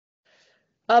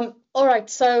All right,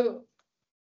 so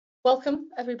welcome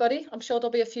everybody. I'm sure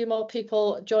there'll be a few more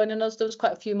people joining us. There was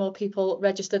quite a few more people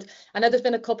registered. I know there's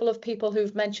been a couple of people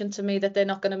who've mentioned to me that they're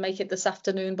not going to make it this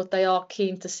afternoon, but they are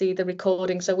keen to see the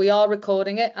recording. So we are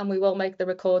recording it and we will make the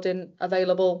recording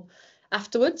available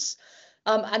afterwards.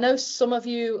 I know some of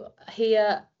you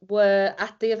here were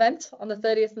at the event on the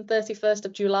 30th and 31st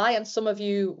of July, and some of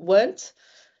you weren't.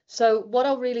 So what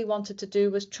I really wanted to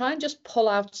do was try and just pull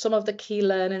out some of the key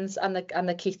learnings and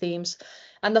the key themes.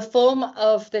 And the form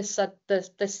of this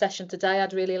this session today,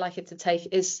 I'd really like it to take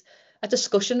is a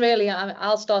discussion. Really,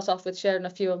 I'll start off with sharing a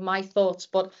few of my thoughts,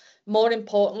 but more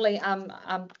importantly,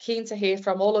 I'm keen to hear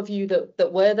from all of you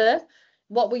that were there.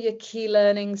 What were your key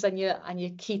learnings and your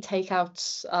key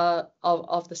takeouts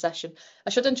of the session? I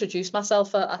should introduce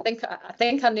myself. I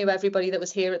think I knew everybody that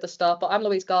was here at the start, but I'm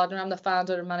Louise Gardner. I'm the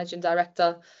founder and managing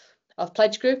director of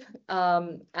Pledge Group,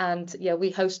 and yeah,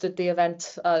 we hosted the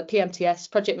event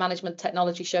PMTS Project Management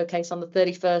Technology Showcase on the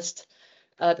 30th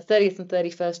and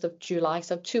 31st of July.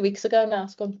 So 2 weeks ago now.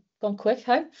 It's gone quick,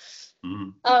 hey?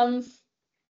 All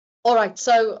right,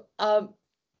 so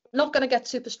not going to get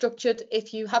super structured.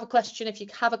 If you have a question, if you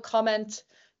have a comment,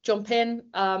 jump in,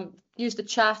 use the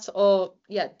chat, or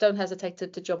yeah, don't hesitate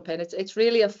to jump in. It's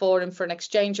really a forum for an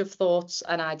exchange of thoughts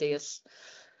and ideas.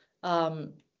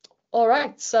 All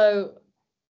right, so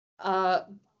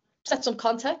set some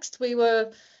context. We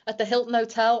were at the Hilton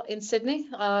Hotel in Sydney,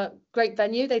 great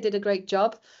venue. They did a great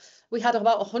job. We had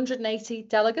about 180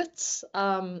 delegates,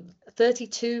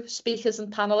 32 speakers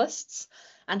and panelists,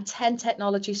 and 10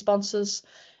 technology sponsors.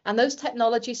 And those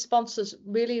technology sponsors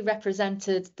really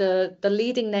represented the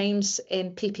leading names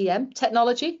in PPM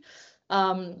technology.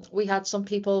 We had some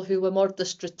people who were more at the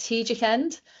strategic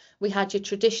end. We had your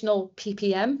traditional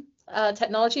PPM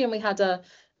technology, and we had a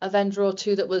vendor or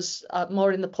two that was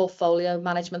more in the portfolio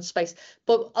management space.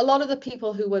 But a lot of the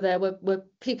people who were there were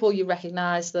people you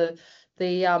recognize, the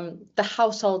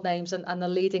household names and the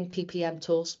leading PPM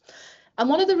tools. And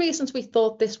one of the reasons we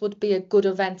thought this would be a good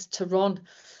event to run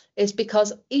is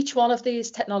because each one of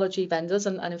these technology vendors,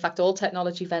 and in fact all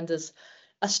technology vendors,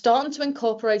 are starting to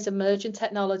incorporate emerging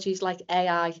technologies like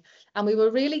AI. And we were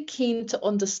really keen to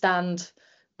understand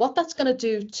what that's going to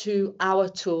do to our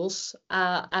tools.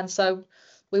 And so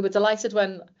we were delighted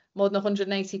when more than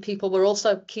 180 people were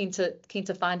also keen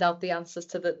to find out the answers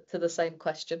to the same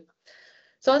question.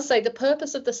 So as I say, the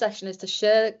purpose of the session is to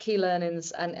share key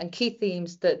learnings and key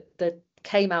themes that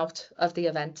came out of the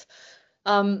event.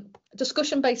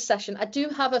 Discussion-based session. I do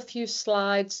have a few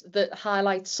slides that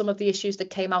highlight some of the issues that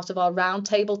came out of our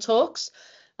roundtable talks.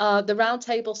 The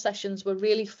roundtable sessions were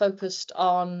really focused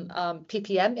on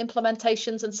PPM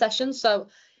implementations and sessions. So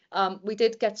we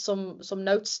did get some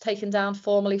notes taken down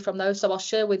formally from those. So I'll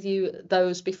share with you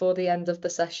those before the end of the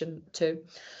session too.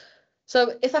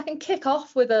 So if I can kick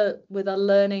off with a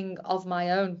learning of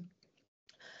my own,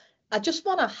 I just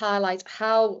want to highlight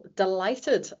how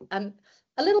delighted and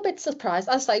a little bit surprised.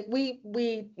 As I say,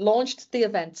 we launched the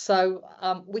event, so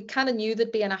we kind of knew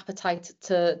there'd be an appetite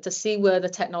to see where the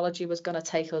technology was going to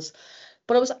take us.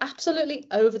 But I was absolutely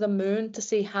over the moon to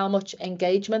see how much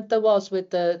engagement there was with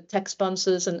the tech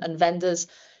sponsors and vendors,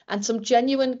 and some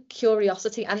genuine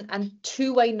curiosity and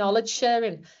two-way knowledge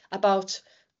sharing about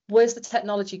where's the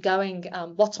technology going,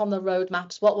 what's on the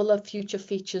roadmaps, what will the future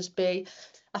features be.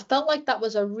 I felt like that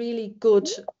was a really good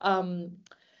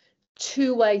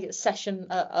two-way session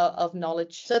of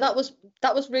knowledge. So that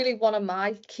was really one of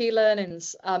my key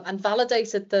learnings, and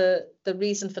validated the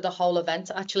reason for the whole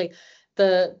event. Actually,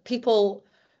 the people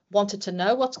wanted to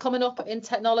know what's coming up in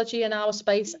technology in our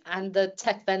space, and the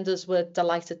tech vendors were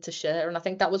delighted to share. And I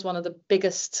think that was one of the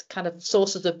biggest kind of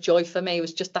sources of joy for me,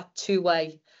 was just that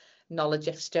two-way knowledge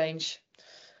exchange.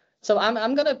 So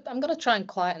I'm gonna try and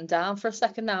quieten down for a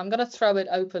second now. I'm gonna throw it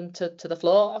open to the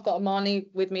floor. I've got Amani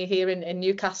with me here in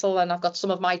Newcastle, and I've got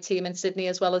some of my team in Sydney,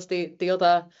 as well as the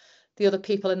other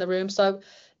people in the room. So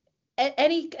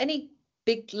any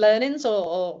big learnings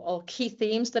or key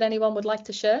themes that anyone would like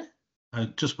to share? I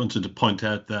just wanted to point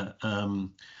out that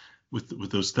with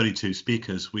those 32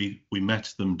 speakers, we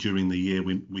met them during the year.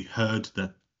 We heard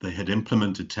that they had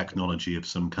implemented technology of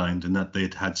some kind and that they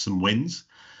had some wins.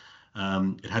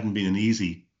 It hadn't been an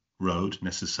easy road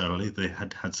necessarily. They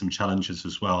had some challenges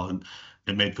as well, and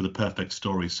it made for the perfect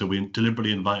story. So we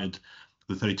deliberately invited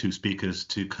the 32 speakers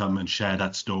to come and share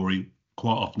that story.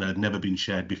 Quite often it had never been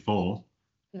shared before,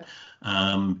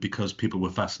 because people were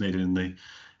fascinated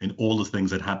in all the things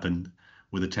that happened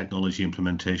with the technology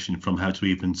implementation, from how to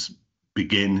even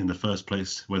begin in the first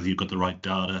place, whether you've got the right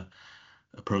data,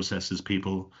 processes,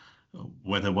 people,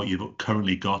 whether what you've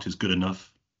currently got is good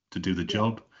enough to do the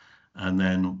job. and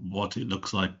then what it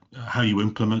looks like, how you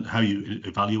implement, how you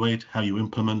evaluate, how you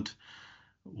implement,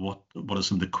 what are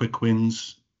some of the quick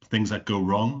wins, things that go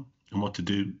wrong, and what to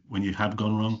do when you have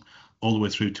gone wrong, all the way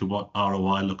through to what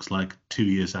ROI looks like 2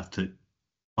 years after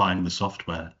buying the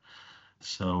software.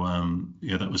 So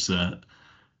yeah, that was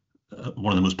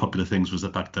one of the most popular things, was the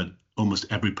fact that almost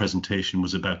every presentation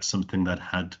was about something that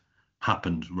had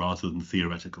happened rather than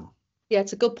theoretical. Yeah,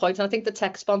 it's a good point. And I think the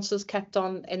tech sponsors kept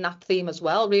on in that theme as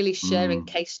well, really sharing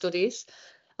case studies.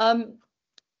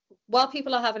 While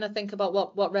people are having a think about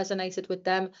what resonated with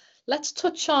them, let's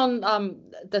touch on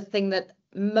the thing that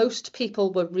most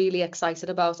people were really excited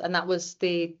about, and that was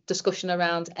the discussion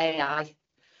around AI.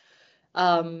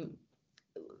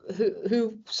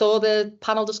 Who saw the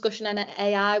panel discussion on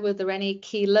AI? Were there any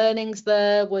key learnings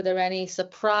there? Were there any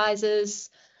surprises?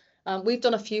 We've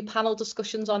done a few panel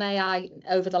discussions on AI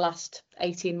over the last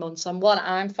 18 months, and what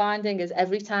I'm finding is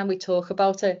every time we talk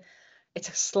about it, it's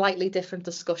a slightly different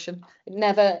discussion.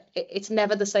 It's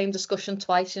never the same discussion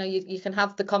twice. You know, you can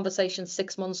have the conversation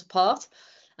 6 months apart,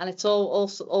 and it's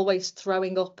also always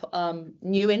throwing up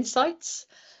new insights.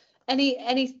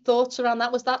 Any thoughts around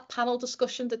that? Was that panel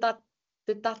discussion, did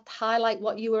that highlight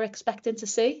what you were expecting to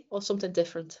see, or something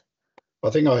different? I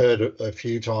think I heard a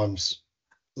few times,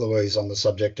 Louise, on the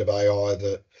subject of AI,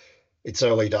 that it's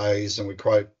early days and we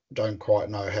don't quite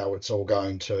know how it's all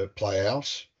going to play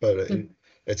out, but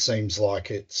it seems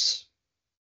like it's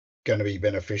going to be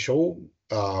beneficial,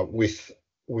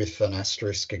 with an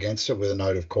asterisk against it, with a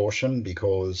note of caution,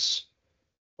 because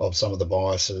of some of the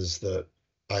biases that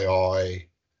AI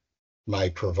may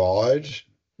provide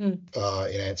in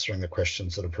answering the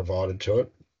questions that are provided to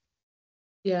it.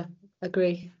 Yeah,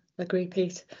 agree,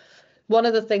 Pete. One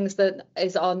of the things that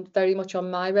is very much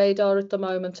on my radar at the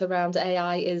moment around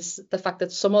AI is the fact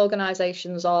that some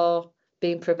organizations are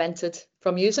being prevented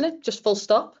from using it, just full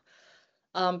stop,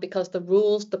 because the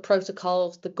rules, the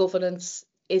protocols, the governance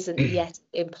isn't yet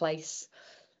in place.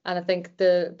 And I think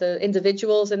the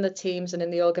individuals in the teams and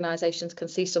in the organizations can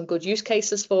see some good use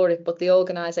cases for it, but the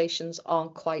organizations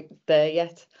aren't quite there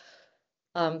yet.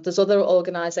 There's other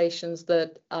organizations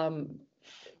that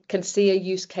can see a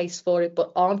use case for it,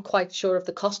 but aren't quite sure of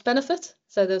the cost benefit.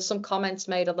 So there's some comments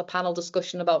made on the panel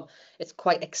discussion about it's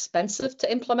quite expensive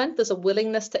to implement. There's a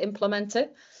willingness to implement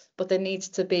it, but there needs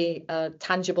to be a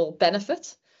tangible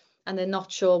benefit, and they're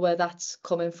not sure where that's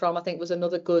coming from. I think was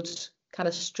another good kind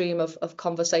of stream of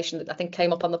conversation that I think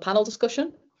came up on the panel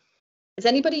discussion. Is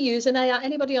anybody using AI?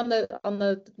 Anybody on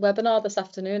the webinar this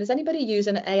afternoon? Is anybody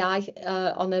using AI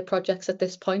on their projects at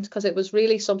this point? Because it was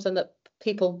really something that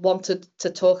people wanted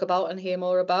to talk about and hear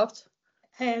more about.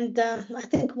 And I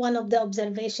think one of the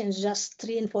observations just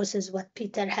reinforces what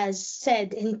Peter has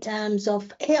said in terms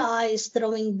of AI is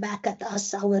throwing back at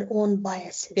us our own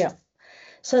biases. Yeah.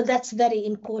 So that's very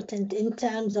important in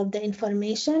terms of the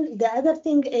information. The other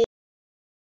thing is,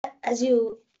 as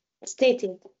you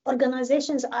stated,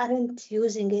 organizations aren't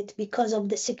using it because of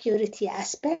the security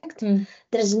aspect.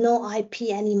 There's no IP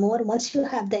anymore. Once you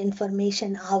have the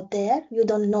information out there, you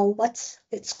don't know what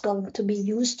it's going to be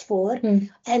used for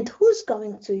and who's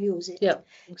going to use it,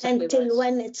 exactly, until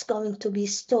when it's going to be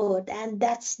stored. And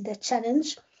that's the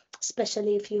challenge,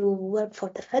 especially if you work for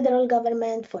the federal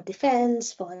government, for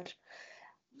defense, for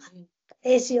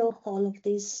ASIO, all of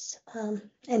these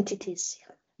entities.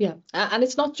 Yeah, and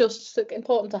it's not just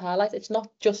important to highlight. It's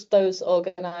not just those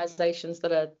organizations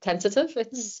that are tentative.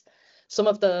 It's some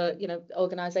of the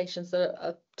organizations that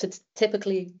are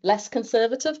typically less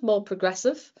conservative, more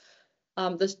progressive.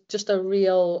 There's just a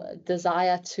real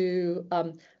desire to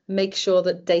make sure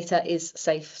that data is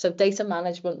safe. So data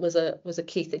management was a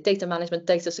key thing. Data management,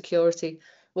 data security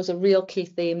was a real key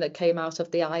theme that came out of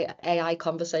the AI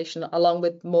conversation, along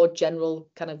with more general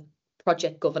kind of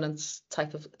project governance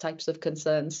types of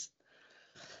concerns.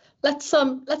 Let's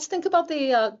think about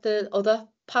the other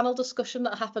panel discussion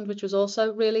that happened, which was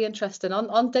also really interesting.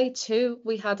 On day 2,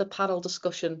 we had a panel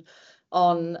discussion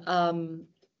on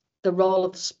the role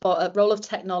of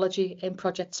technology in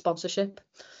project sponsorship,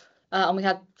 and we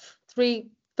had 3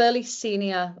 fairly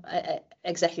senior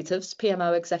executives,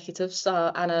 PMO executives,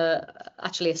 and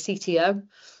actually a CTO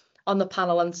on the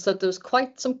panel, and so there was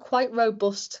some quite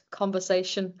robust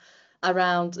conversation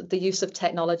around the use of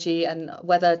technology and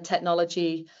whether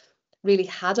technology really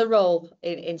had a role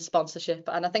in sponsorship.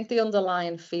 And I think the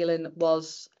underlying feeling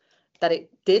was that it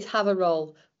did have a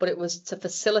role, but it was to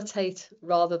facilitate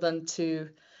rather than to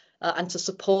and to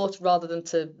support rather than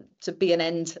to be an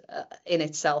end in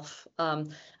itself.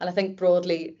 And I think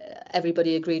broadly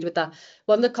everybody agreed with that.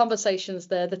 One of the conversations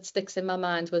there that sticks in my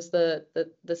mind was the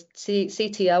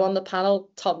CTO on the panel,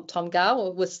 Tom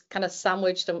Gow, was kind of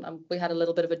sandwiched, and we had a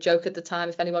little bit of a joke at the time,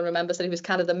 if anyone remembers, that he was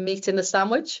kind of the meat in the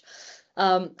sandwich.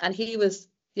 And he was,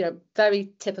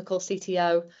 very typical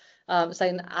CTO,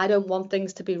 saying, I don't want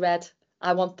things to be red,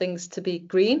 I want things to be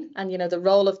green. And, the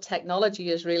role of technology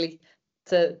is really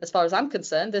as far as I'm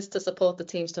concerned, is to support the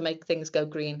teams to make things go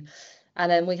green.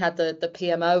 And then we had the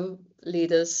PMO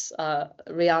leaders,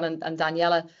 Rian and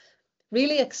Daniela,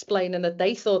 really explaining that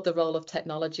they thought the role of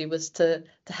technology was to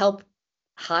help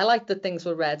highlight that things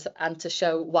were red and to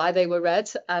show why they were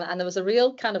red. And there was a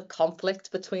real kind of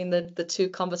conflict between the two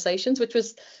conversations, which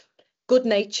was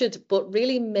good-natured, but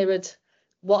really mirrored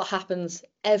what happens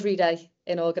every day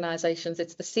in organizations.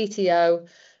 It's the CTO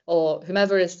or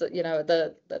whomever is at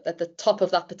the top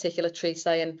of that particular tree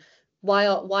saying,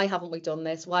 why haven't we done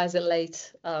this? Why is it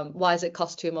late? Why does it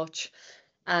cost too much?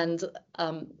 And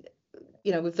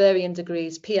with varying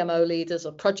degrees, PMO leaders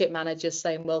or project managers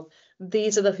saying, well,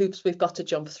 these are the hoops we've got to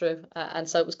jump through. And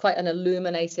so it was quite an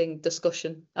illuminating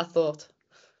discussion, I thought.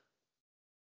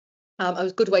 It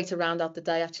was a good way to round out the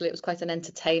day. Actually, it was quite an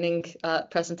entertaining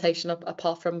presentation,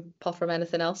 apart from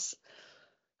anything else.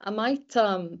 I might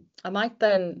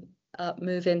then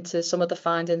move into some of the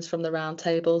findings from the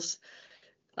roundtables.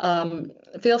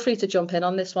 Feel free to jump in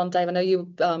on this one, Dave. I know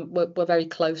you were very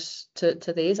close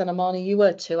to these, and Amani, you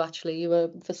were too. Actually, you were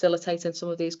facilitating some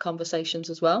of these conversations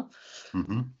as well.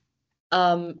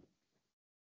 Mm-hmm.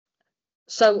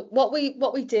 So what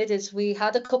we did is we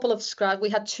had a couple of scribes. We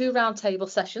had 2 roundtable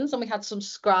sessions, and we had some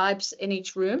scribes in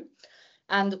each room.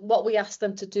 And what we asked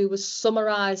them to do was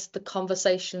summarize the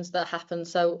conversations that happened.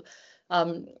 So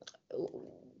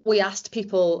we asked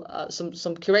people some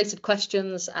curated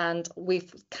questions, and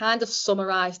we've kind of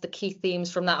summarized the key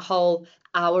themes from that whole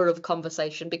hour of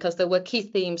conversation, because there were key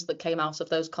themes that came out of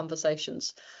those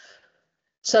conversations.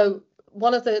 So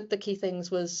one of the key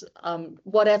things was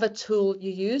whatever tool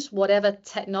you use, whatever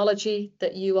technology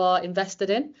that you are invested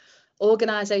in,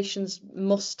 organizations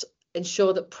must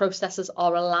ensure that processes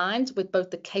are aligned with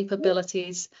both the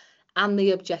capabilities and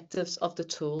the objectives of the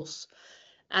tools.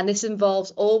 And this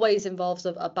always involves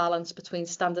a balance between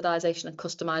standardization and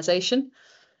customization.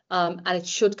 And it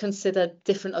should consider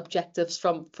different objectives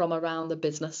from around the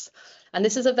business. And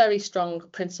this is a very strong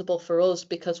principle for us,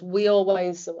 because we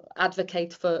always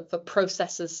advocate for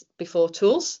processes before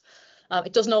tools.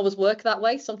 It doesn't always work that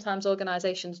way. Sometimes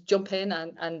organizations jump in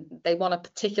and they want a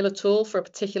particular tool for a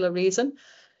particular reason,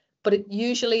 but it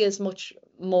usually is much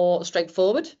more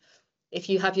straightforward if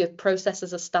you have your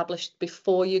processes established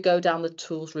before you go down the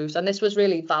tools route. And this was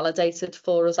really validated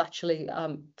for us actually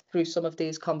through some of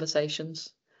these conversations.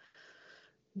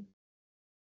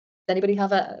 Anybody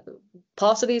have a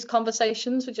part of these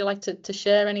conversations? Would you like to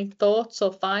share any thoughts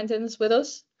or findings with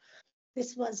us?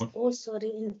 This was also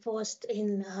reinforced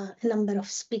in a number of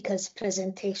speakers'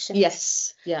 presentations.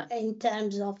 Yes, yeah. In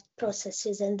terms of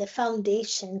processes and the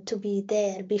foundation to be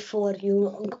there before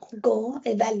you go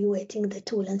evaluating the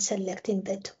tool and selecting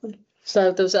the tool.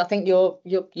 So there was, I think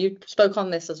you spoke on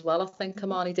this as well. I think,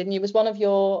 Amani, didn't you? It was one of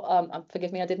your.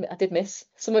 Forgive me, I did miss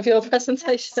some of your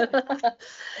presentation.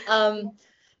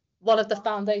 One of the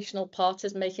foundational parts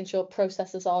is making sure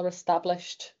processes are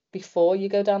established before you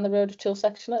go down the road of tool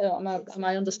section. Am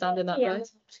I understanding that right?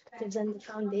 And the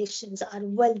foundations are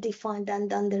well defined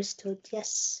and understood.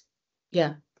 Yes.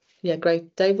 Yeah,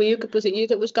 great. Dave, was it you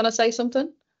that was going to say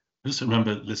something? I just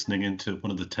remember listening into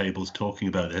one of the tables talking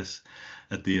about this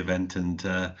at the event, and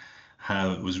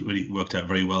how it was really worked out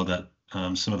very well that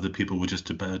some of the people were just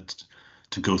about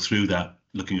to go through that,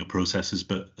 looking at processes,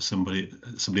 but somebody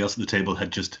else at the table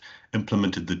had just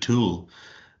implemented the tool,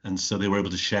 and so they were able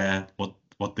to share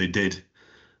what they did,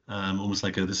 almost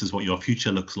like this is what your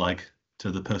future looks like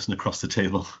to the person across the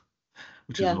table.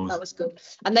 That was good.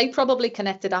 And they probably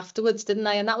connected afterwards, didn't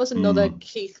they? And that was another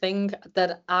key thing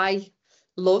that I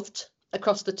loved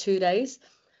across the 2 days.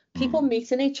 People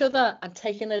meeting each other and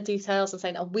taking their details and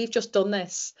saying, oh, we've just done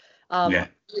this.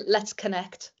 Let's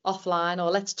connect offline, or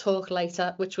let's talk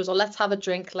later, or let's have a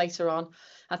drink later on.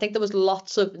 I think there was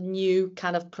lots of new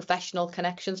kind of professional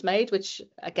connections made, which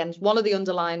again is one of the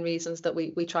underlying reasons that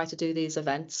we try to do these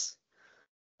events.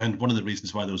 And one of the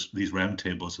reasons why these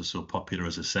roundtables are so popular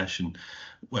as a session,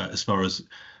 well, as far as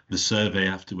the survey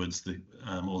afterwards,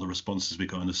 all the responses we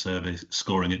got in the survey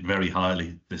scoring it very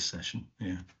highly this session.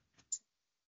 Yeah.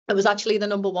 It was actually the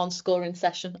 #1 scoring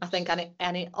session, I think,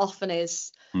 and it often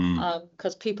is,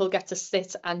 because people get to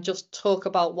sit and just talk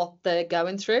about what they're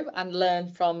going through and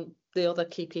learn from the other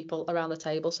key people around the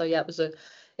table. So yeah,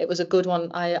 it was a good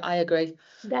one. I agree.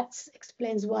 That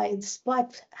explains why,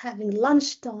 despite having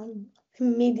lunchtime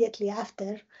immediately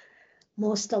after,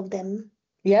 most of them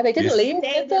Yeah, they didn't leave,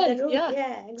 stayed did in they? the room. Yeah.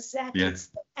 Yeah, exactly. Yeah.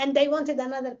 And they wanted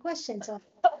another question. So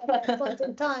at that point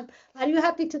in time, are you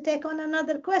happy to take on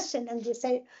another question? And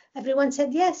everyone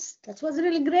said yes. That was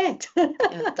really great.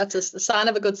 Yeah, that's a sign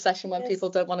of a good session when Yes. people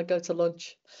don't want to go to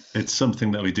lunch. It's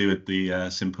something that we do at the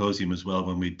symposium as well.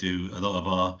 When we do a lot of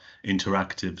our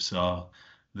interactives,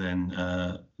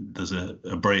 then there's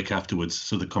a break afterwards,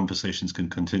 so the conversations can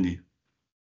continue.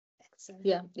 Excellent.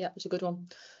 Yeah, it's a good one.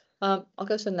 I'll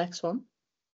go to the next one.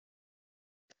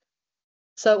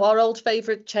 So our old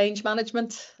favorite, change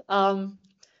management.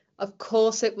 Of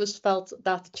course, it was felt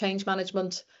that change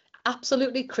management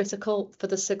absolutely critical for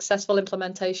the successful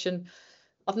implementation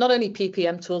of not only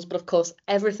PPM tools, but of course,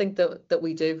 everything that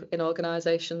we do in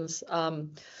organizations,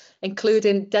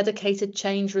 including dedicated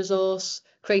change resource,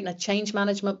 creating a change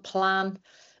management plan,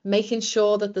 making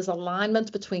sure that there's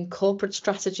alignment between corporate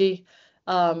strategy,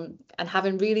 and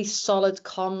having really solid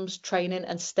comms, training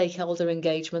and stakeholder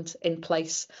engagement in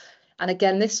place. And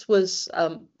again, this was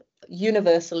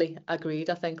universally agreed,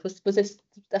 I think. Was this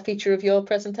a feature of your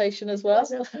presentation as well? It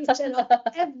was a feature of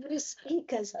every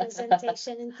speaker's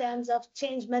presentation in terms of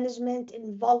change management,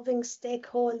 involving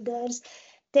stakeholders,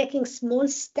 taking small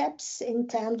steps in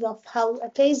terms of how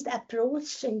a phased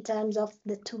approach in terms of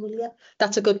the tool. Yeah.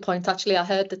 That's a good point. Actually, I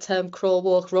heard the term crawl,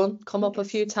 walk, run come up a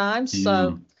few times.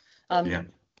 So Yeah.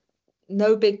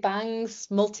 no big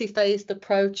bangs, multi-phased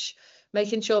approach,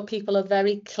 making sure people are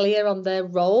very clear on their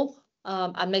role,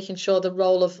 and making sure the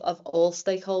role of all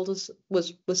stakeholders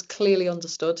was clearly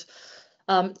understood.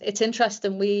 It's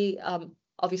interesting, we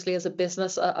obviously as a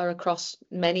business are across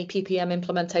many PPM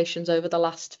implementations over the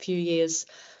last few years,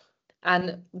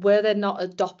 and where they're not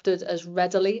adopted as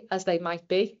readily as they might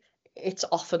be, it's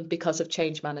often because of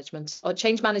change management or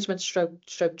change management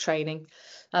stroke training.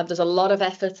 There's a lot of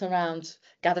effort around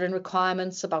gathering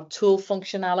requirements about tool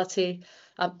functionality.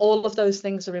 All of those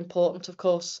things are important, of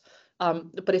course.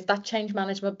 But if that change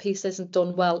management piece isn't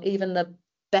done well, even the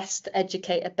best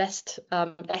educated, best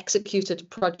executed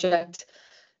project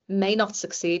may not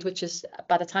succeed, which is,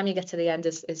 by the time you get to the end,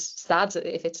 is sad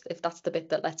if that's the bit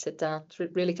that lets it down.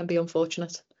 It really can be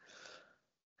unfortunate.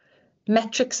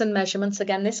 Metrics and measurements,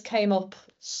 again, this came up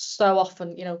so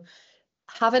often,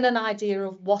 having an idea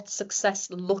of what success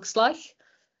looks like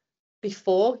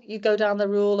before you go down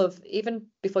the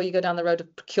before you go down the road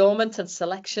of procurement and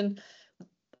selection,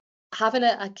 having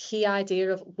a key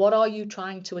idea of what are you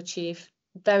trying to achieve,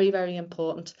 very, very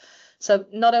important. So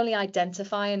not only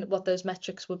identifying what those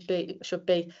metrics should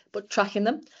be, but tracking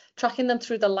them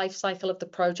through the life cycle of the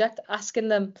project,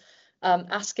 asking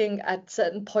at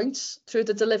certain points through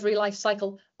the delivery life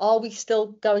cycle, are we still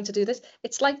going to do this?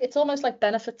 It's almost like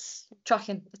benefits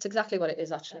tracking. It's exactly what it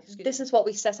is, actually. This is what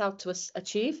we set out to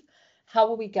achieve. How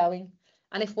are we going?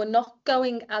 And if we're not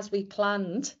going as we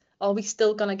planned, are we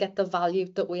still going to get the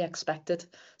value that we expected?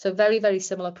 So very, very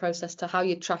similar process to how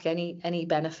you track any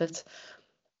benefit.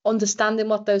 Understanding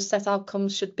what those set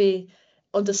outcomes should be,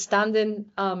 understanding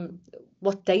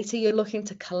what data you're looking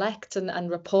to collect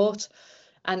and report,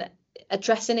 and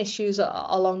addressing issues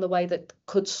along the way that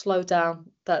could slow down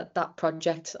that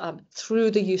project through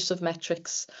the use of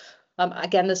metrics.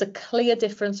 Again, there's a clear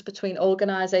difference between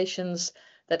organizations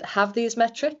that have these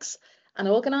metrics and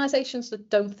organizations that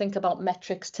don't think about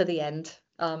metrics to the end.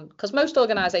 Because most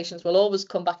organizations will always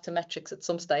come back to metrics at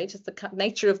some stage. It's the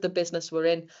nature of the business we're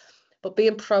in. But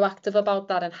being proactive about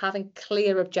that and having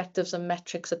clear objectives and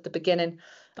metrics at the beginning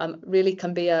really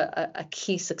can be a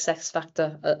key success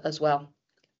factor as well.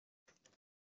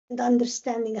 And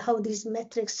understanding how these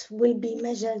metrics will be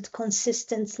measured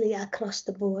consistently across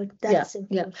the board. That's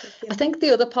important. Yeah. I think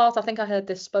the other part, I think I heard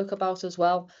this spoke about as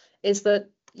well, is that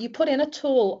you put in a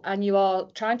tool and you are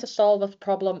trying to solve a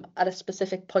problem at a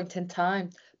specific point in time.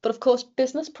 But of course,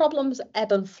 business problems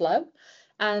ebb and flow.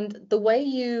 And the way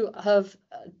you have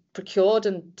procured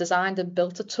and designed and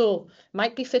built a tool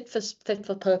might be fit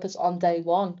for purpose on day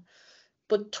one.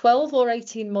 But 12 or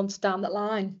 18 months down the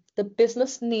line, the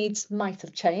business needs might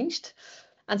have changed.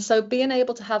 And so being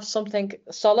able to have something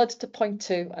solid to point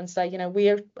to and say,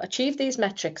 we achieved these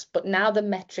metrics, but now the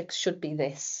metrics should be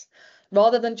this,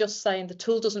 rather than just saying the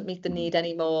tool doesn't meet the need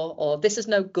anymore, or this is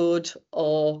no good,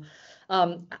 or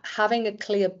having a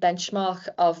clear benchmark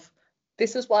of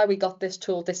this is why we got this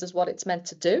tool, this is what it's meant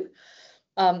to do,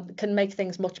 can make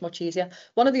things much, much easier.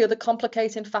 One of the other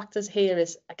complicating factors here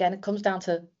is, again, it comes down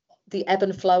to the ebb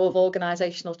and flow of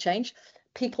organizational change.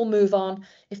 People move on.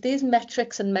 If these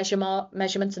metrics and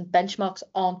measurements and benchmarks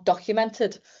aren't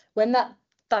documented, when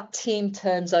that team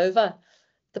turns over,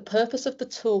 the purpose of the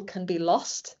tool can be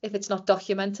lost if it's not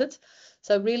documented.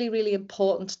 So really, really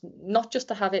important, not just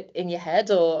to have it in your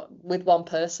head or with one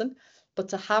person, but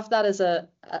to have that as a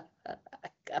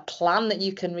plan that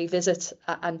you can revisit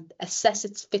and assess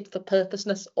its fit for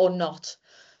purposeness or not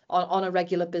on a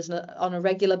regular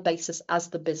basis as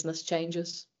the business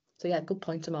changes. So yeah, good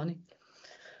point, Amani.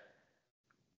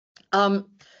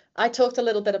 I talked a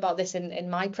little bit about this in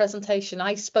my presentation.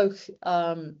 I spoke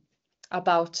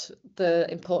about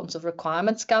the importance of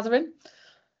requirements gathering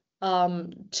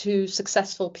to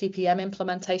successful PPM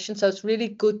implementation. So it's really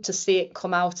good to see it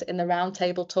come out in the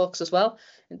roundtable talks as well.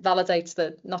 It validates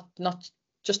that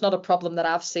not a problem that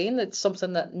I've seen. It's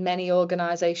something that many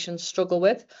organizations struggle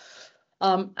with.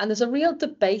 And there's a real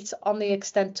debate on the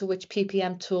extent to which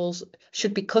PPM tools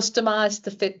should be customized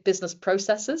to fit business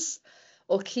processes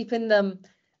or keeping them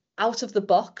out of the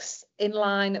box in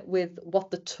line with what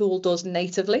the tool does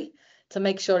natively to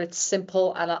make sure it's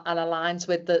simple and aligns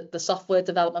with the software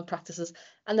development practices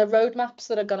and the roadmaps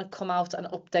that are going to come out and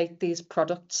update these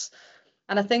products.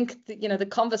 And I think the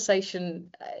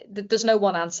conversation, there's no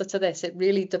one answer to this. It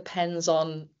really depends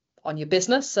on your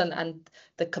business and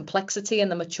the complexity and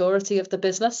the maturity of the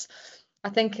business. I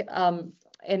think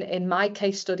in my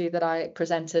case study that I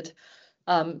presented,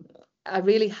 I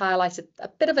really highlighted a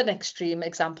bit of an extreme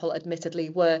example, admittedly,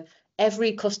 where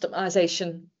every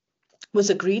customization was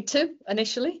agreed to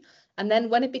initially. And then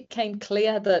when it became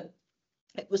clear that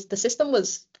the system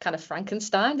was kind of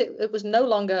Frankenstein, it was no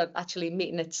longer actually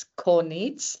meeting its core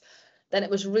needs, then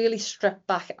it was really stripped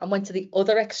back and went to the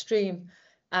other extreme,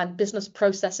 and business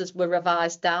processes were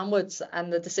revised downwards,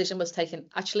 and the decision was taken,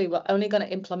 actually, we're only going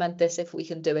to implement this if we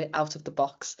can do it out of the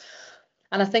box.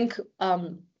 And I think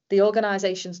the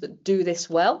organizations that do this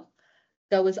well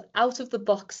go as out of the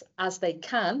box as they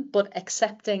can, but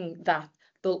accepting that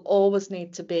there'll always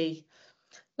need to be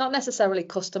not necessarily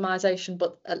customization,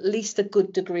 but at least a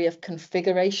good degree of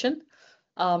configuration,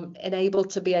 able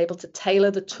to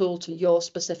tailor the tool to your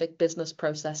specific business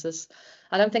processes.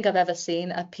 I don't think I've ever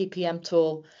seen a PPM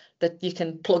tool that you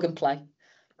can plug and play.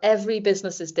 Every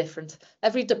business is different.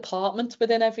 Every department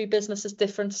within every business is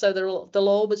different. So there'll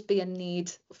always be a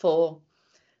need for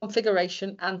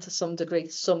configuration and to some degree,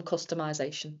 some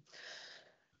customization.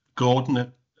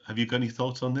 Gordon, have you got any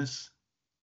thoughts on this?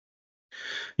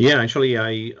 Yeah, actually,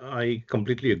 I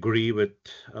completely agree with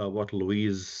what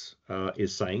Louise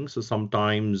is saying. So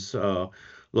sometimes,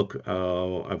 look,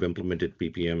 I've implemented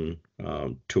PPM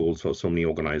tools for so many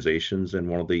organizations, and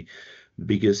one of the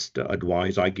biggest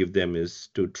advice I give them is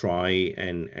to try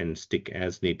and stick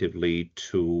as natively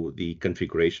to the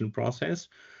configuration process.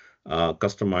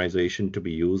 Customization to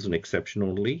be used in exception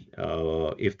only.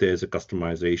 If there's a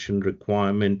customization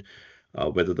requirement,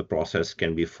 whether the process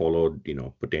can be followed,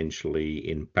 potentially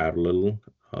in parallel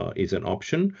is an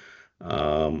option.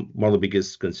 One of the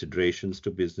biggest considerations to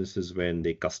businesses when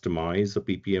they customize a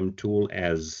PPM tool,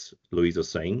 as Louise was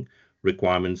saying,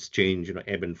 requirements change,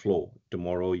 ebb and flow.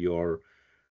 Tomorrow your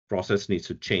process needs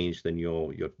to change, then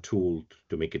your tool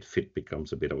to make it fit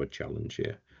becomes a bit of a challenge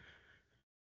here.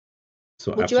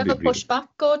 So would you ever push back,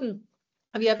 Gordon?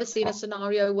 Have you ever seen a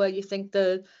scenario where you think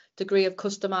the degree of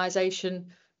customization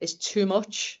is too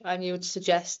much and you would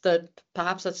suggest that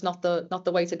perhaps that's not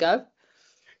the way to go?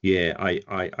 Yeah,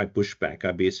 I push back.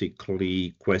 I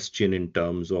basically question in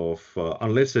terms of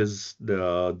unless as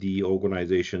the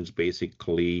organizations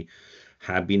basically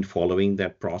have been following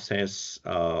that process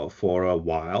for a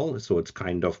while, so it's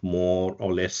kind of more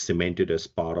or less cemented as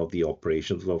part of the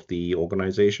operations of the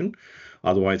organization.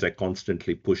 Otherwise, I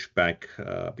constantly push back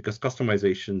because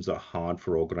customizations are hard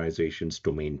for organizations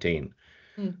to maintain.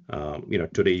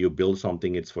 Today you build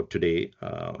something, it's for today,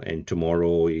 and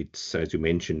tomorrow it's, as you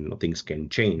mentioned, things can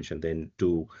change, and then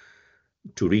to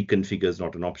reconfigure is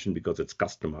not an option because it's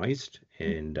customized,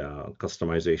 and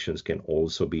customizations can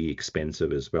also be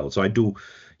expensive as well. So I do,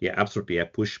 yeah, absolutely, I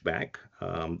push back.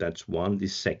 That's one. The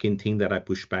second thing that I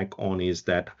push back on is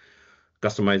that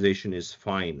customization is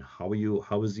fine. How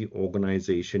is the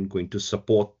organization going to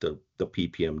support the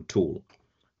PPM tool?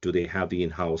 Do they have the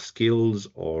in-house skills,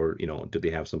 or do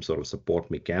they have some sort of support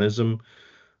mechanism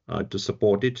to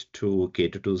support it, to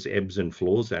cater to those ebbs and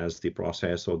flows as the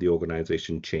process or the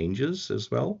organization changes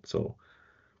as well? So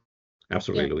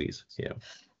absolutely, yeah. Louise. Yeah.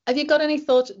 Have you got any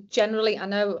thoughts generally? I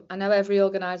know every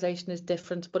organization is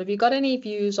different, but have you got any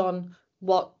views on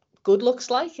what good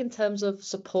looks like in terms of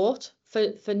support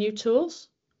for new tools?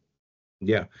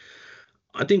 Yeah,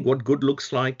 I think what good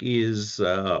looks like is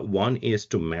one is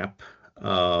to map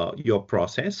your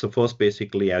process. So first,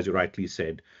 basically, as you rightly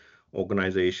said,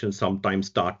 Organizations sometimes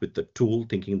start with the tool,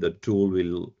 thinking the tool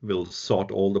will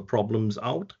sort all the problems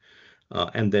out,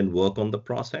 and then work on the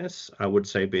process. I would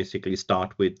say basically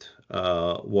start with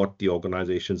what the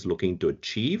organization is looking to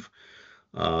achieve,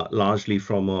 largely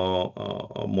from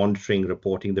a monitoring,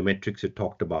 reporting, the metrics you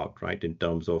talked about, right, in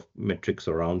terms of metrics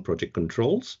around project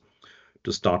controls.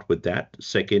 To start with that.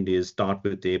 Second is start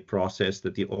with a process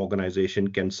that the organization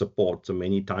can support. So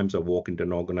many times I walk into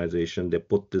an organization, they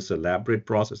put this elaborate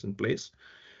process in place,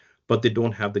 but they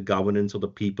don't have the governance or the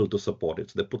people to support it.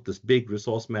 So they put this big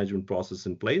resource management process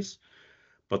in place,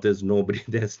 but there's nobody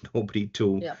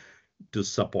to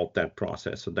support that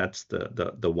process. So that's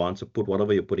the one. So put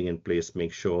whatever you're putting in place,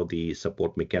 make sure the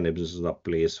support mechanisms are in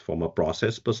place from a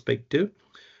process perspective.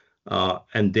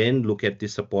 And then look at the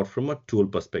support from a tool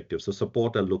perspective. So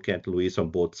support, I look at, Louise, on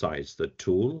both sides, the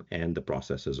tool and the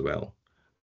process as well.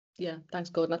 Yeah, thanks,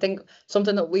 Gordon. I think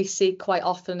something that we see quite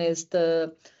often is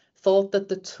the thought that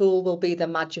the tool will be the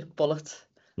magic bullet.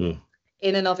 In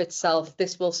and of itself,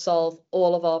 this will solve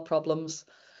all of our problems.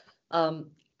 And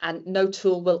no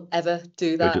tool will ever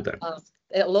do that.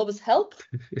 It'll always help,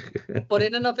 but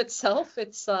in and of itself,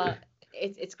 it's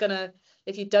gonna,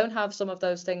 if you don't have some of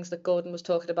those things that Gordon was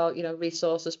talking about, you know,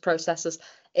 resources, processes,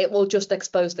 it will just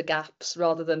expose the gaps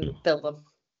rather than fill them.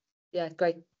 Yeah,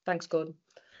 great. Thanks, Gordon.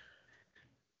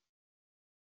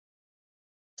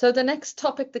 So the next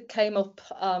topic that came up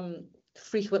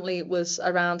frequently was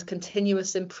around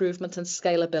continuous improvement and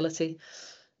scalability.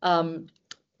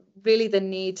 Really the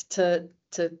need to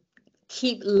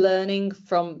keep learning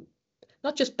from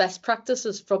not just best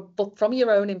practices, but from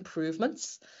your own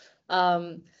improvements.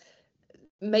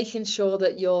 Making sure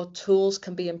that your tools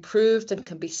can be improved and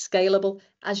can be scalable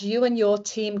as you and your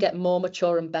team get more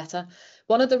mature and better.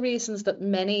 One of the reasons that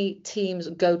many teams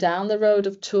go down the road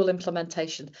of tool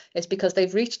implementation is because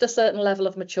they've reached a certain level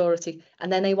of maturity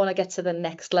and then they want to get to the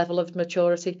next level of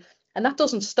maturity. And that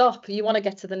doesn't stop. You want to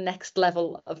get to the next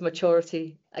level of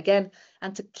maturity again,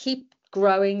 and to keep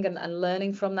growing and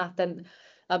learning from that, then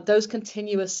those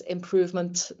continuous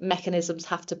improvement mechanisms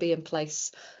have to be in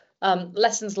place.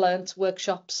 Lessons learned,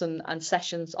 workshops and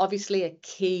sessions, obviously a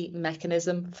key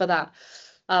mechanism for that.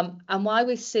 And why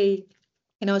we see,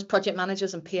 you know, as project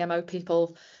managers and PMO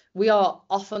people, we are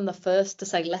often the first to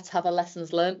say, let's have a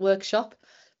lessons learned workshop,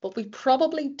 but we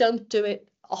probably don't do it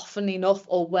often enough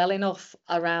or well enough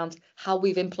around how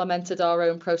we've implemented our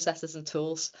own processes and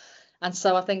tools. And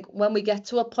so I think when we get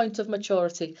to a point of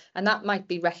maturity, and that might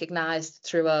be recognized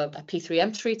through a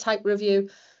P3M3 type review,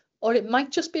 or it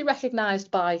might just be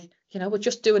recognized by, you know, we're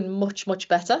just doing much, much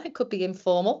better. It could be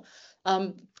informal.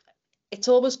 It's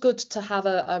always good to have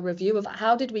a review of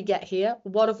how did we get here?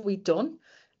 What have we done?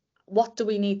 What do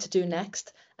we need to do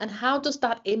next? And how does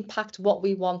that impact what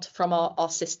we want from our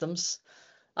systems?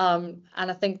 And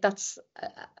I think that's,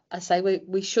 I say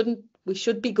we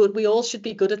should be good. We all should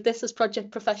be good at this as project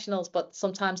professionals, but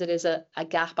sometimes it is a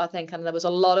gap, I think. And there was a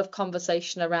lot of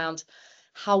conversation around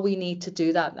how we need to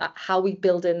do that, how we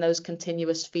build in those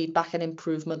continuous feedback and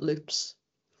improvement loops.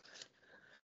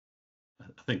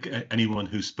 I think anyone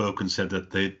who spoke and said that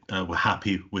they were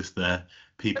happy with their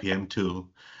PPM tool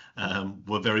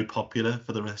were very popular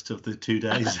for the rest of the 2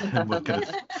 days, and were kind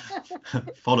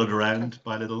of followed around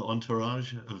by a little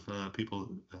entourage of people.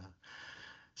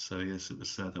 So yes, it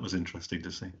was that was interesting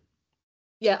to see.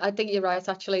 Yeah, I think you're right.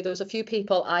 Actually, there was a few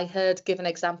people I heard give an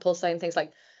example saying things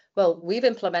like, well, we've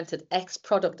implemented X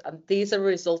product and these are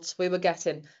results we were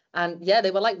getting. And yeah, they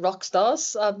were like rock stars.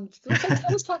 So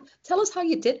tell us how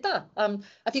you did that.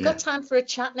 Have you got time for a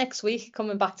chat next week,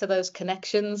 coming back to those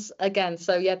connections again?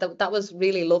 So yeah, that was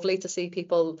really lovely to see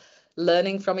people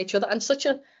learning from each other, and such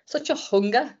a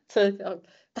hunger to,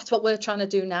 that's what we're trying to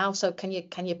do now. So can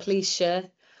you please share?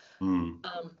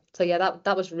 So yeah,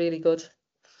 that was really good.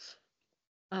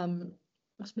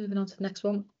 Let's move on to the next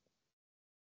one.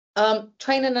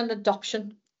 Training and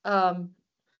adoption.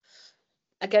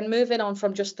 Again, moving on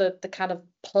from just the kind of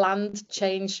planned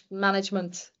change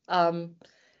management,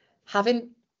 having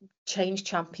change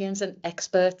champions and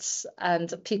experts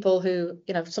and people who,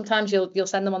 you know, sometimes you'll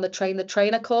send them on the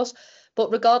trainer course,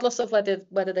 but regardless of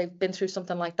whether they've been through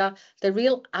something like that, they're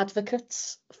real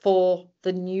advocates for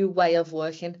the new way of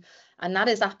working. And that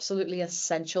is absolutely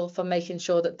essential for making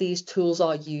sure that these tools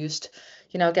are used.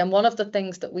 You know, again, one of the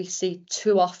things that we see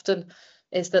too often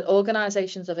is that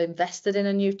organizations have invested in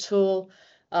a new tool.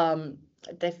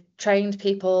 They've trained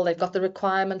people, they've got the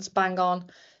requirements bang on,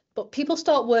 but people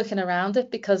start working around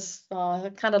it because I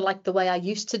kind of like the way I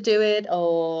used to do it,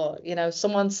 or, you know,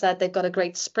 someone said they've got a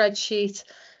great spreadsheet.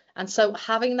 And so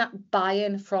having that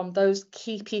buy-in from those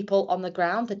key people on the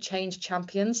ground, the change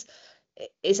champions,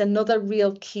 is another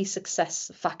real key success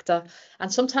factor.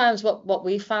 And sometimes what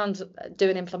we found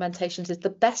doing implementations is the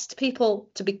best people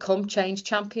to become change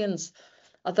champions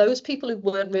are those people who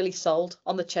weren't really sold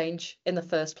on the change in the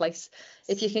first place.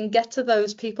 If you can get to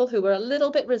those people who were a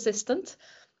little bit resistant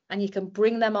and you can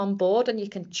bring them on board and you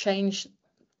can change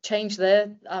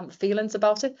their feelings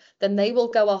about it, then they will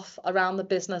go off around the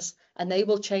business and they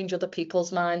will change other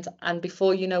people's minds. And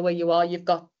before you know where you are, you've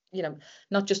got, you know,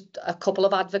 not just a couple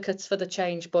of advocates for the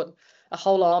change, but a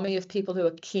whole army of people who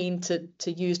are keen to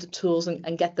use the tools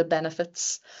and get the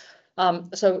benefits.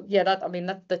 So yeah,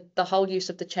 the whole use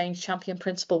of the change champion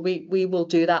principle, we will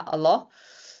do that a lot.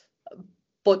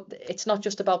 But it's not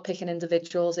just about picking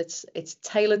individuals, it's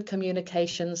tailored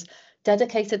communications,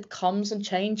 dedicated comms and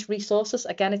change resources.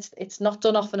 Again, it's not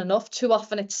done often enough. Too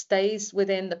often it stays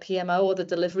within the PMO or the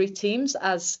delivery teams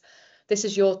as this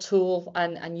is your tool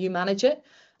and you manage it.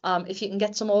 If you can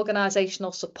get some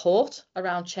organizational support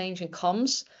around change and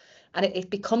comms, and it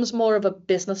becomes more of a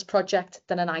business project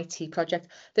than an IT project.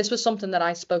 This was something that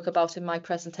I spoke about in my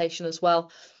presentation as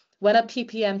well. When a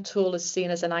PPM tool is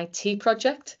seen as an IT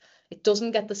project, it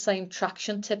doesn't get the same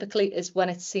traction typically as when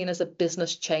it's seen as a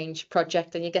business change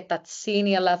project, and you get that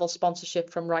senior level sponsorship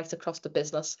from right across the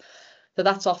business. So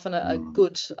that's often a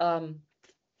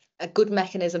good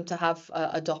mechanism to have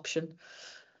adoption.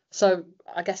 So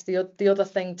I guess the other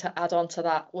thing to add on to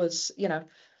that was, you know,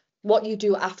 what you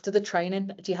do after the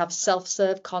training. Do you have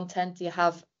self-serve content? Do you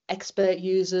have expert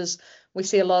users? We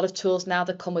see a lot of tools now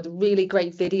that come with really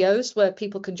great videos where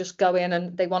people can just go in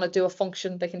and they want to do a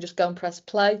function, they can just go and press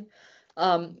play.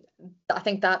 I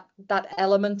think that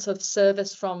element of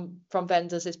service from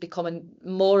vendors is becoming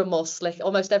more and more slick.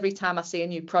 Almost every time I see a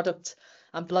new product,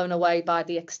 I'm blown away by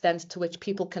the extent to which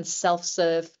people can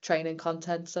self-serve training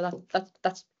content. So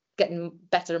that's getting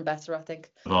better and better, I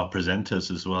think. Our presenters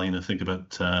as well, you know, think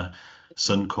about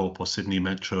Suncorp or Sydney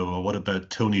Metro, or what about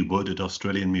Tony Wood at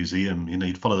Australian Museum? You know,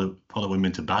 you'd follow him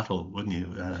into battle, wouldn't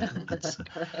you? I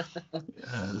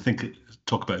think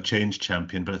talk about change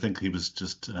champion, but I think he was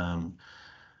just,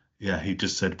 he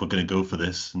just said we're going to go for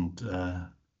this, and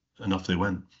off they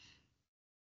went.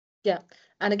 Yeah,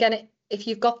 and again, if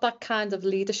you've got that kind of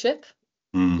leadership,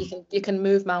 you can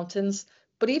move mountains.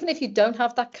 But even if you don't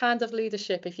have that kind of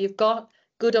leadership, if you've got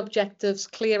good objectives,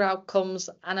 clear outcomes,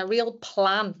 and a real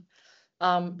plan,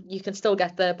 you can still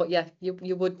get there. But yeah,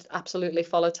 you would absolutely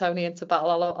follow Tony into battle.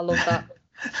 I love that.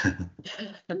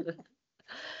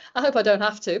 I hope I don't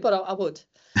have to, but I would.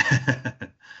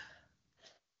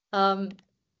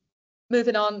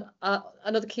 Moving on,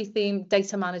 another key theme,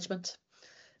 data management.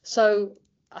 So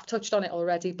I've touched on it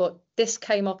already, but this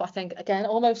came up, I think, again,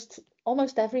 almost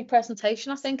every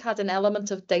presentation, I think, had an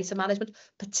element of data management,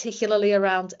 particularly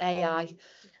around AI.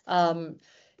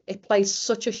 It plays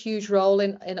such a huge role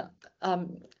in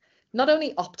not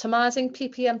only optimizing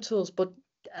PPM tools, but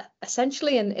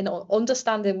essentially in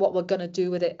understanding what we're going to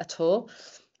do with it at all.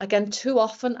 Again, too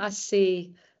often I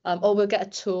see, we'll get a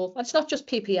tool. It's not just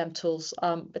PPM tools,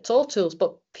 it's all tools,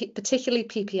 but particularly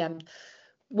PPM.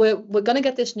 We're going to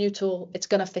get this new tool. It's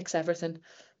going to fix everything.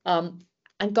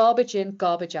 And garbage in,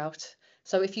 garbage out.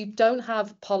 So if you don't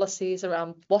have policies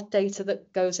around what data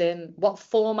that goes in, what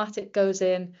format it goes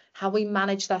in, how we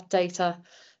manage that data,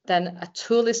 then a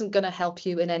tool isn't going to help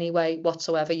you in any way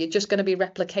whatsoever. You're just going to be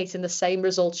replicating the same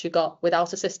results you got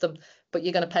without a system, but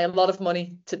you're going to pay a lot of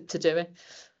money to do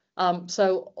it.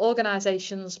 So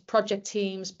organizations, project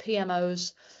teams,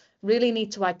 PMOs really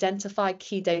need to identify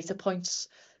key data points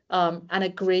and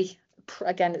agree.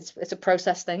 Again, it's a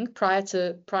process thing prior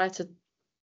to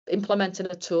implementing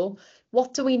a tool.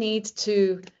 What do we need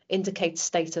to indicate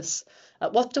status?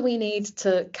 What do we need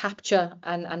to capture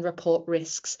and report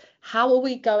risks? How are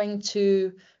we going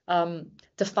to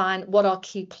define what our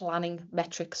key planning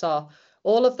metrics are?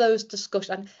 All of those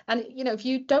discussions. And you know, if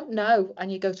you don't know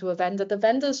and you go to a vendor, the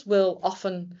vendors will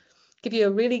often give you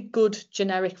a really good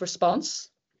generic response,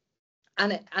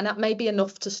 and that may be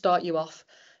enough to start you off.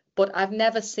 But I've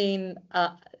never seen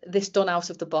this done out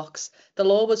of the box.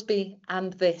 There'll always be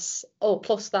and this,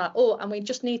 plus that, and we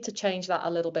just need to change that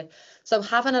a little bit. So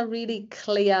having a really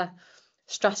clear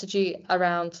strategy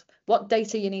around what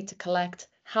data you need to collect,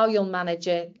 how you'll manage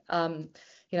it,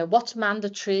 you know, what's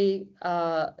mandatory,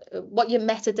 what your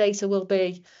metadata will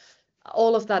be,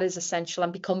 all of that is essential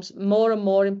and becomes more and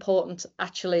more important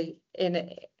actually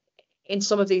in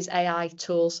some of these AI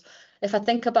tools. If I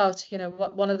think about, you know,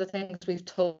 one of the things we've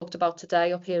talked about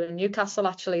today up here in Newcastle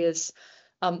actually is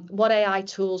what AI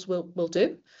tools will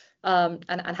do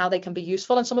and how they can be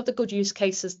useful. And some of the good use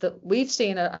cases that we've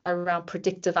seen are around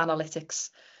predictive analytics.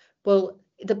 Well,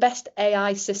 the best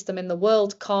AI system in the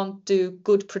world can't do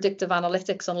good predictive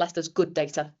analytics unless there's good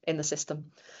data in the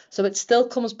system. So it still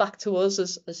comes back to us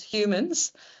as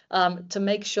humans to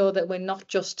make sure that we're not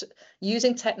just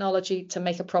using technology to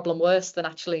make a problem worse than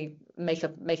actually make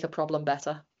a problem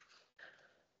better.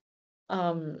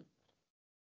 So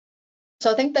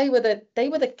I think they were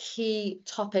the key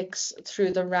topics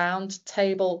through the round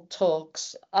table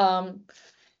talks.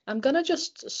 I'm gonna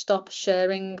just stop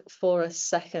sharing for a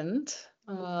second.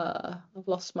 I've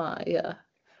lost my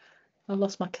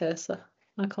cursor.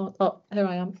 I can't. Oh, here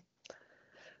I am.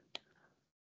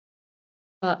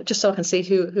 Just so I can see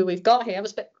who we've got here. I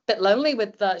was a bit lonely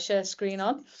with that share screen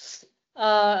on.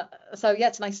 So yeah,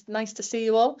 it's nice to see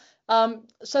you all.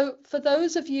 So for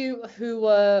those of you who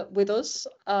were with us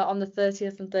on the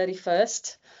 30th and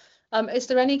 31st, is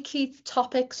there any key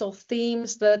topics or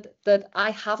themes that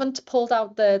I haven't pulled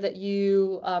out there that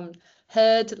you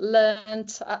heard,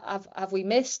 learned, have we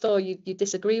missed, or you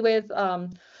disagree with?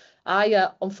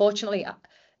 Unfortunately,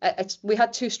 we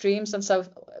had 2 streams, and so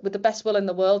with the best will in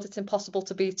the world, it's impossible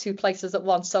to be 2 places at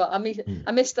once. So I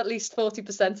missed at least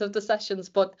 40% of the sessions,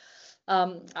 but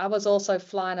I was also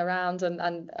flying around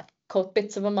and caught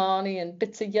bits of Amani and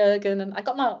bits of Jürgen, and I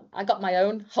got my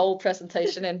own whole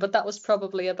presentation in, but that was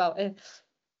probably about it.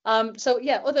 So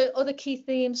yeah, other key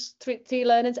themes, three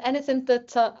learnings, anything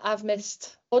that I've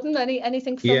missed. Gordon,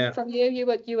 anything from you?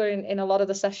 You were in a lot of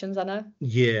the sessions, I know.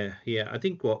 Yeah. I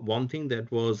think one thing that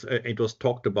was it was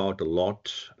talked about a lot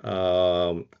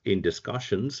in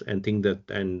discussions, and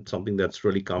something that's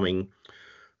really coming,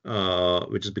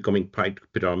 which is becoming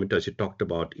predominant as you talked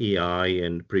about AI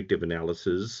and predictive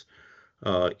analysis,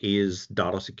 is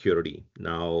data security.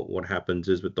 Now, what happens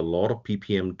is with a lot of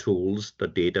PPM tools, the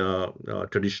data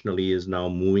traditionally is now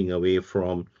moving away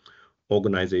from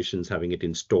organizations having it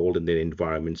installed in their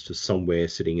environments to somewhere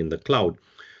sitting in the cloud,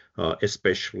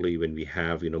 especially when we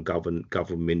have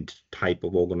government type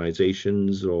of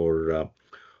organizations or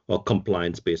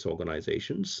compliance-based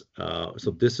organizations.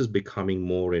 So this is becoming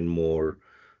more and more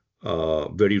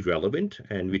very relevant.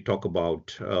 And we talk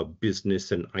about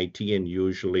business and IT, and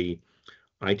usually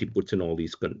IT puts in all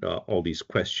these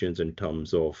questions in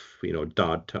terms of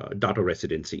data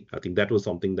residency. I think that was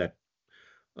something that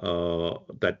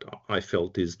I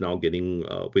felt is now getting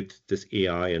with this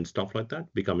AI and stuff like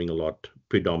that becoming a lot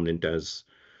predominant as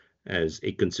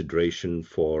a consideration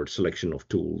for selection of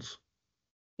tools.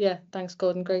 Yeah, thanks,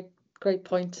 Gordon. Great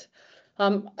point.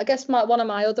 I guess one of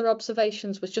my other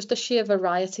observations was just the sheer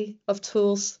variety of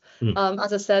tools.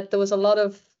 As I said, there was a lot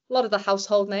of the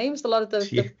household names, a lot of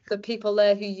the people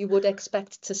there who you would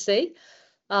expect to see.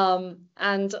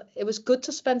 And it was good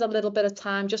to spend a little bit of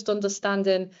time just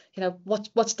understanding,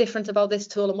 what's different about this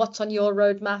tool and what's on your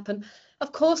roadmap. And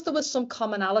of course, there was some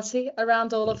commonality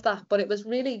around all of that, but it was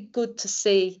really good to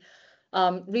see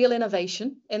real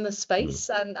innovation in the space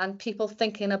and people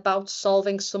thinking about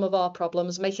solving some of our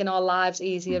problems, making our lives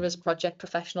easier as project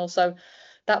professionals. So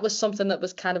that was something that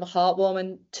was kind of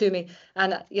heartwarming to me.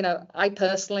 And, I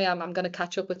personally, I'm going to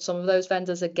catch up with some of those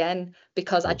vendors again,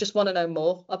 because I just want to know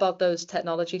more about those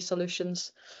technology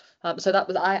solutions. So that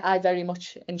was, I very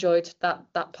much enjoyed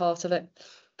that part of it.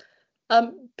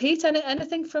 Pete,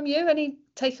 anything from you? Any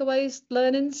takeaways,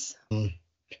 learnings?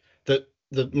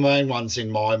 The main ones in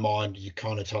my mind, you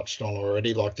kind of touched on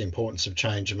already, like the importance of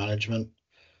change management.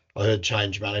 I heard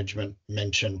change management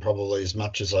mentioned probably as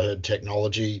much as I heard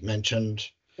technology mentioned.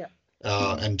 Yeah.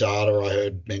 And data I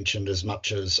heard mentioned as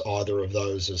much as either of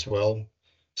those as well.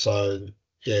 So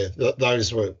yeah,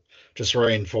 those were just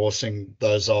reinforcing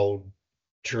those old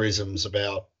truisms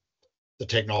about the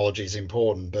technology is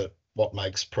important, but what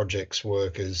makes projects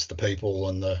work is the people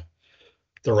and the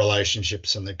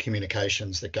relationships and the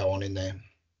communications that go on in there.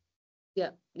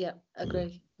 Yeah,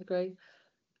 agree.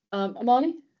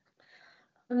 Amani?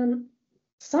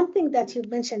 Something that you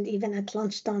mentioned even at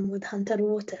lunchtime with Hunter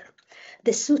Water,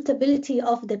 the suitability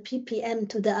of the PPM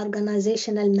to the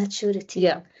organizational maturity.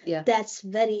 Yeah. That's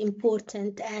very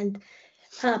important. And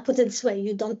put it this way,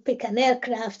 you don't pick an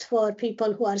aircraft for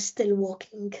people who are still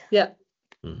walking. Yeah.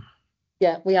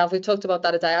 Yeah, we've talked about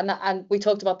that today, and we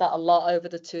talked about that a lot over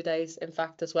the 2 days, in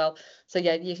fact, as well. So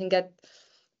yeah, you can get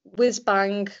whiz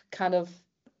bang kind of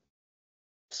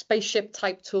spaceship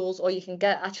type tools, or you can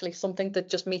get actually something that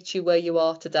just meets you where you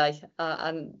are today,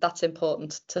 and that's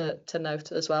important to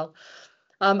note as well.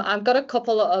 I've got a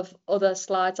couple of other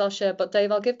slides I'll share, but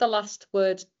Dave, I'll give the last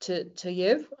word to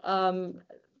you.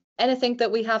 Anything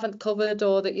that we haven't covered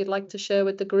or that you'd like to share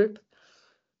with the group?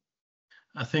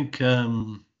 I think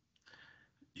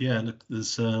yeah, look,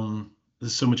 there's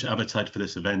so much appetite for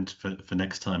this event for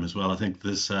next time as well. I think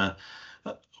there's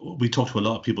we talked to a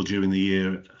lot of people during the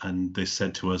year, and they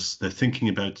said to us they're thinking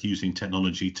about using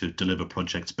technology to deliver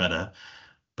projects better,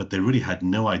 but they really had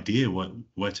no idea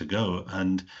where to go.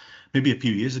 And maybe a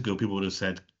few years ago, people would have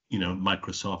said, you know,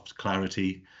 Microsoft,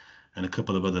 Clarity, and a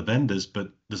couple of other vendors, but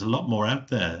there's a lot more out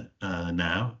there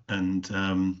now.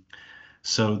 And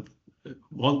so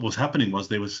what was happening was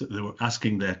they were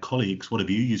asking their colleagues, what have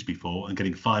you used before, and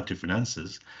getting 5 different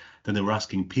answers. Then they were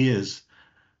asking peers,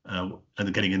 and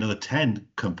they're getting another 10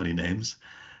 company names,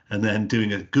 and then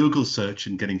doing a Google search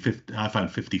and getting 50. I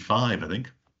found 55, I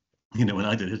think, you know, when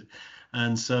I did it.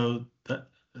 And so that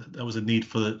was a need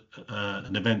for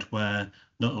an event where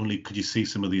not only could you see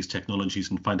some of these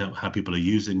technologies and find out how people are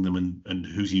using them and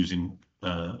who's using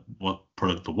what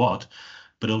product for what,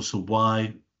 but also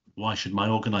why should my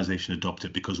organization adopt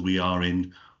it, because we are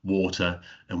in water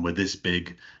and we're this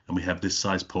big and we have this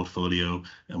size portfolio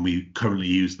and we currently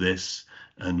use this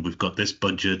and we've got this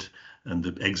budget and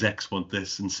the execs want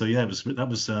this. And so yeah, that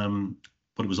was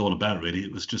what it was all about, really.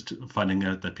 It was just finding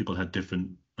out that people had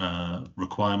different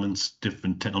requirements,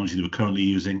 different technology they were currently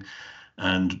using,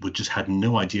 and we just had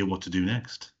no idea what to do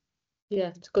next.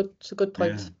 Yeah, it's a good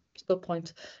point. Yeah. It's a good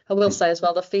point. I will say as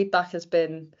well, the feedback has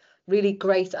been really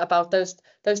great about those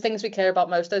things we care about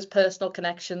most, those personal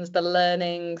connections, the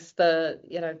learnings, the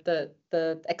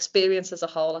experience as a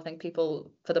whole. I think people,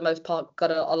 for the most part,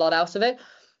 got a lot out of it,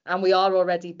 and we are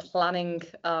already planning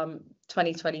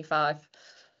 2025.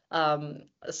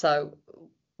 So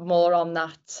more on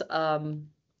that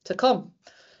to come.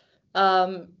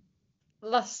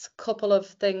 Last couple of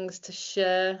things to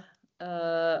share.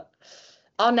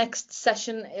 Our next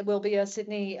session, it will be a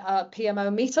Sydney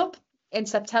PMO meetup in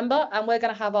September, and we're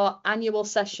going to have our annual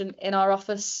session in our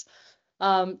office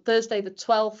Thursday the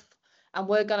 12th, and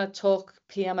we're going to talk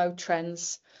PMO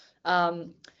trends.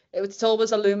 It's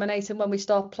always illuminating when we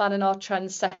start planning our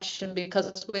trends session,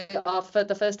 because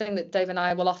the first thing that Dave and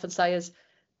I will often say is,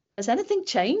 has anything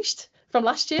changed from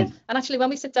last year? And actually, when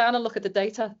we sit down and look at the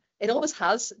data, it always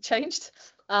has changed.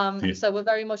 So we're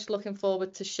very much looking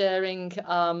forward to sharing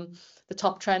the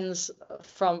top trends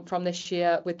from this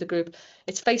year with the group.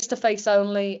 It's face-to-face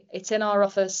only. It's in our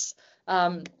office.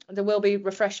 There will be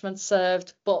refreshments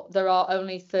served, but there are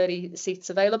only 30 seats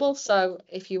available. So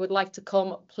if you would like to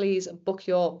come, please book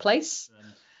your place.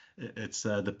 It's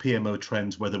the PMO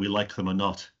trends, whether we like them or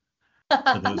not.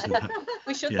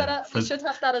 We should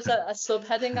have that as a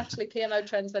subheading, actually. PMO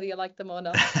trends, whether you like them or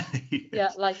not. Yes.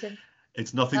 Yeah, like it.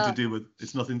 It's nothing to do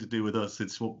with us.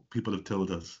 It's what people have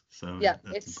told us. So yeah,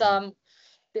 it's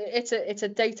a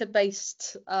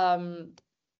data-based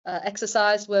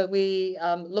exercise where we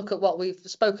look at what we've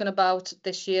spoken about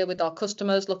this year with our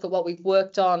customers, look at what we've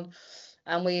worked on,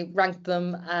 and we rank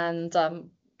them and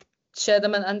share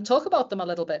them and talk about them a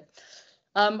little bit.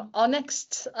 Our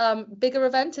next bigger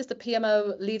event is the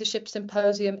PMO Leadership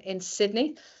Symposium in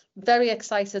Sydney. Very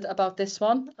excited about this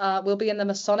one. We'll be in the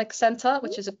Masonic Centre,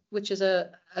 which is a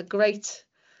great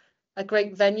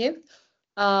venue.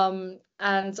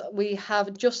 And we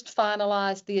have just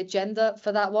finalised the agenda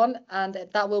for that one, and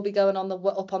that will be going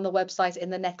up on the website in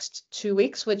the next 2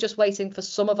 weeks. We're just waiting for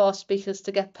some of our speakers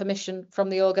to get permission from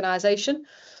the organisation.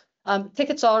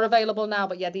 Tickets are available now,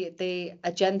 but yeah,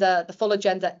 the full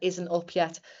agenda isn't up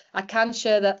yet. I can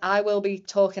share that I will be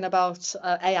talking about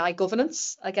AI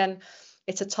governance. Again,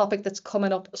 it's a topic that's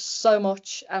coming up so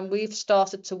much, and we've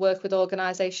started to work with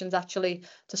organisations actually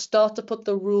to start to put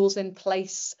the rules in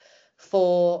place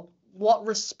for what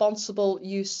responsible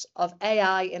use of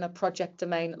AI in a project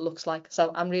domain looks like.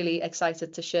 So I'm really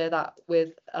excited to share that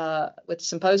with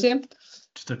Symposium.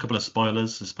 Just a couple of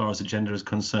spoilers as far as agenda is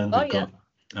concerned. We've got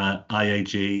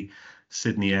IAG,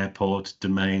 Sydney Airport,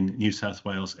 Domain, New South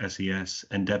Wales SES,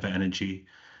 Endeavour Energy,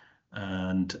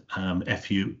 and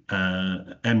MUFG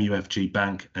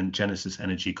Bank and Genesis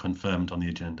Energy confirmed on the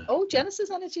agenda. Oh,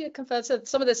 Genesis Energy are confirmed. So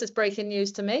some of this is breaking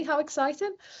news to me. How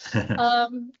exciting.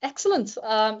 Excellent.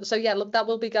 So yeah, look, that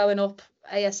will be going up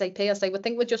ASAP. I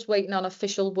think we're just waiting on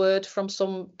official word from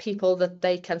some people that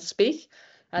they can speak.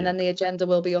 And then the agenda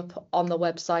will be up on the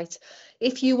website.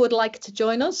 If you would like to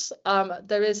join us,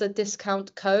 there is a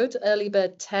discount code,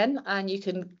 earlybird10, and you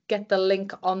can get the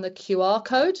link on the QR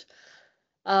code.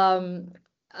 Or,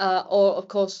 of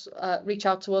course, reach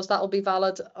out to us. That will be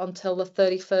valid until the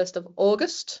 31st of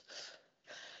August.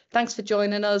 Thanks for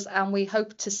joining us, and we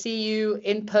hope to see you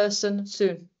in person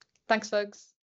soon. Thanks, folks.